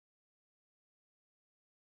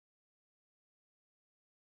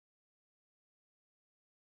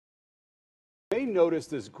may notice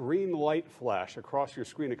this green light flash across your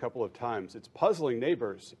screen a couple of times. It's puzzling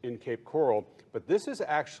neighbors in Cape Coral, but this is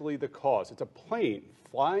actually the cause. It's a plane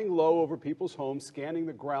flying low over people's homes, scanning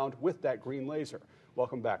the ground with that green laser.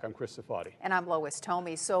 Welcome back. I'm Chris Safadi. And I'm Lois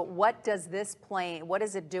Tomey. So what does this plane, what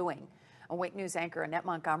is it doing? Awake News anchor Annette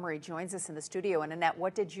Montgomery joins us in the studio. And Annette,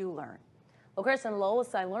 what did you learn? Well, Chris and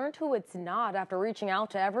Lois, I learned who it's not after reaching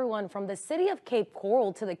out to everyone from the city of Cape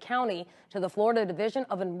Coral to the county to the Florida Division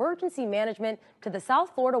of Emergency Management to the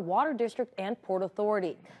South Florida Water District and Port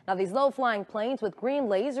Authority. Now, these low-flying planes with green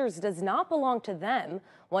lasers does not belong to them.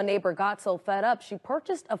 One neighbor got so fed up, she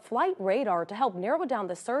purchased a flight radar to help narrow down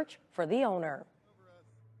the search for the owner.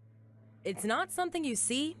 It's not something you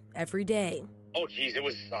see every day. Oh, geez, it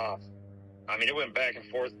was, it went back and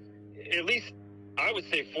forth. At least, I would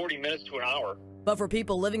say 40 minutes to an hour. But for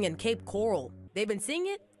people living in Cape Coral, they've been seeing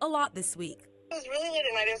it a lot this week. It was really late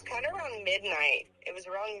at night. It was kind of around midnight. It was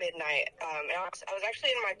around midnight. And I was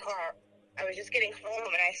actually in my car. I was just getting home,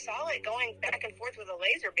 and I saw it going back and forth with a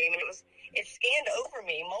laser beam, and it scanned over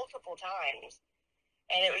me multiple times.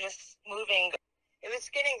 And it was just moving. It was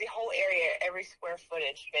scanning the whole area, every square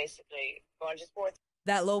footage, basically, going just forth.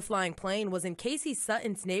 That low-flying plane was in Casey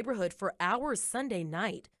Sutton's neighborhood for hours Sunday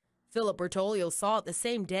night. Philip Bertolio saw it the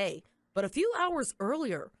same day, but a few hours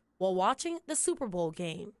earlier while watching the Super Bowl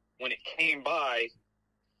game. When it came by,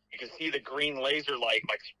 you could see the green laser light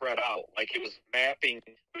spread out, like it was mapping.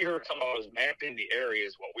 We heard something about it was mapping the area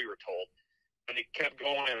is what we were told. And it kept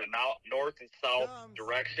going in a north and south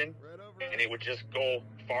direction, and it would just go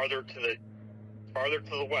farther to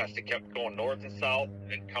the west. It kept going north and south and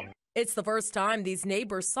then come. It's the first time these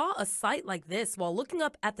neighbors saw a sight like this while looking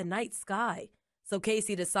up at the night sky. So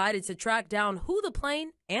Casey decided to track down who the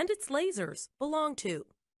plane and its lasers belong to.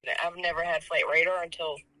 I've never had flight radar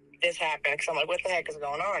until this happened, because I'm like, what the heck is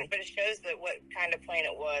going on? But it shows that what kind of plane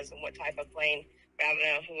it was and what type of plane. I don't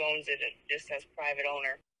know who owns it. It just says private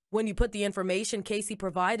owner. When you put the information Casey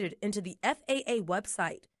provided into the FAA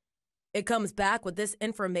website, it comes back with this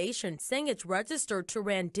information saying it's registered to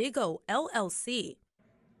Randigo LLC.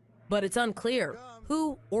 But it's unclear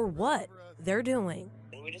who or what they're doing.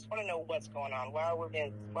 We just want to know what's going on, why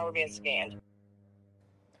we're being scanned.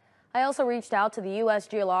 I also reached out to the U.S.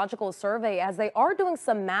 Geological Survey as they are doing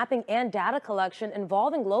some mapping and data collection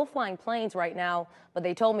involving low-flying planes right now. But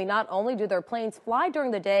they told me not only do their planes fly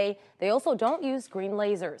during the day, they also don't use green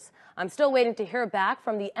lasers. I'm still waiting to hear back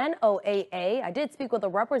from the NOAA. I did speak with a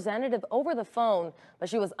representative over the phone, but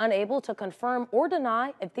she was unable to confirm or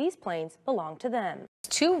deny if these planes belong to them.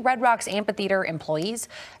 Two Red Rocks Amphitheater employees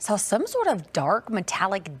saw some sort of dark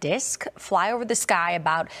metallic disc fly over the sky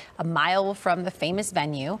about a mile from the famous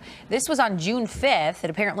venue. This was on June 5th. It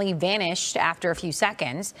apparently vanished after a few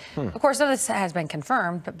seconds. Of course, none of this has been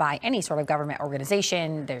confirmed by any sort of government organization.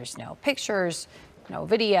 There's no pictures, no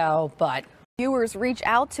video, but viewers reach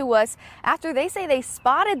out to us after they say they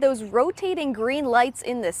spotted those rotating green lights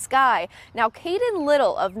in the sky. Now, Caden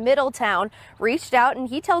Little of Middletown reached out, and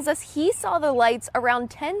he tells us he saw the lights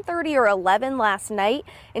around 10:30 or 11 last night.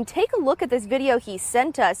 And take a look at this video he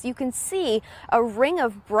sent us. You can see a ring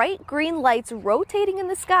of bright green lights rotating in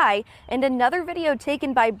the sky, and another video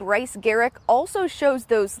taken by Bryce Garrick also shows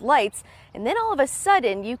those lights. And then all of a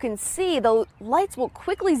sudden, you can see the lights will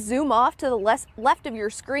quickly zoom off to the left of your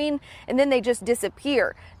screen, and then they just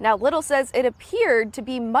disappear. Now, Little says it appeared to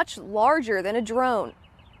be much larger than a drone.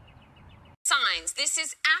 Signs. This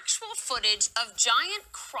is actual footage of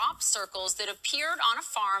giant crop circles that appeared on a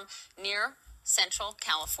farm near Central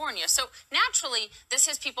California. So naturally, this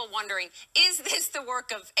has people wondering, is this the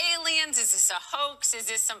work of aliens? Is this a hoax? Is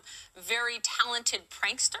this some very talented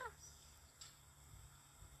prankster?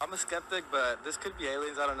 I'm a skeptic, but this could be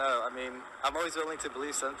aliens. I don't know. I mean, I'm always willing to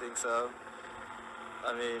believe something, so,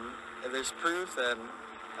 I mean, if there's proof, then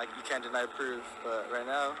you can't deny proof. But right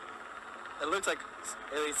now, it looks like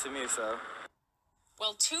aliens to me, so.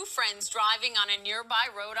 Well, two friends driving on a nearby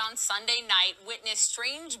road on Sunday night witnessed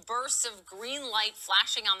strange bursts of green light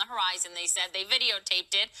flashing on the horizon. They said they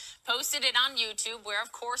videotaped it, posted it on YouTube, where,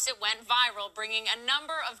 of course, it went viral, bringing a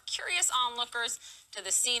number of curious onlookers to the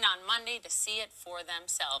scene on Monday to see it for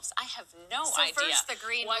themselves. I have no idea. So first the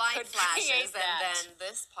green light flashes, and then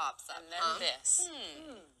this pops up. And then this.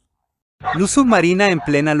 Luz submarina en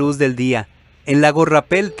plena luz del día. En Lago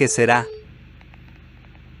Rappel, ¿qué será?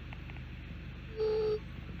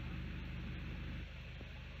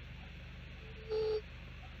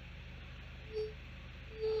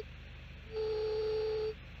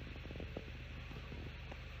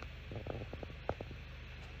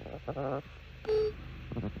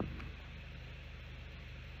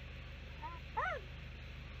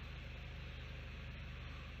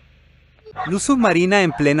 Luz submarina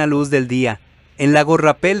en plena luz del día. En lago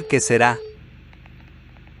Rappel, ¿qué será?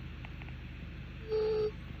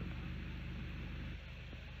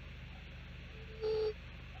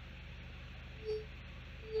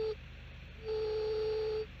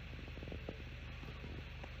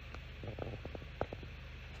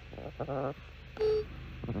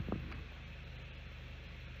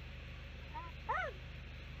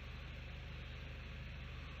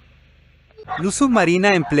 Luz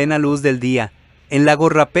submarina en plena luz del día. En lago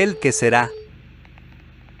Rappel, ¿qué será?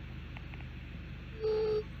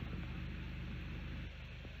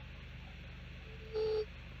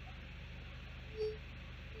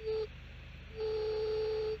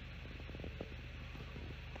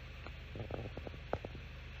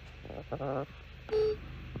 Uh-huh.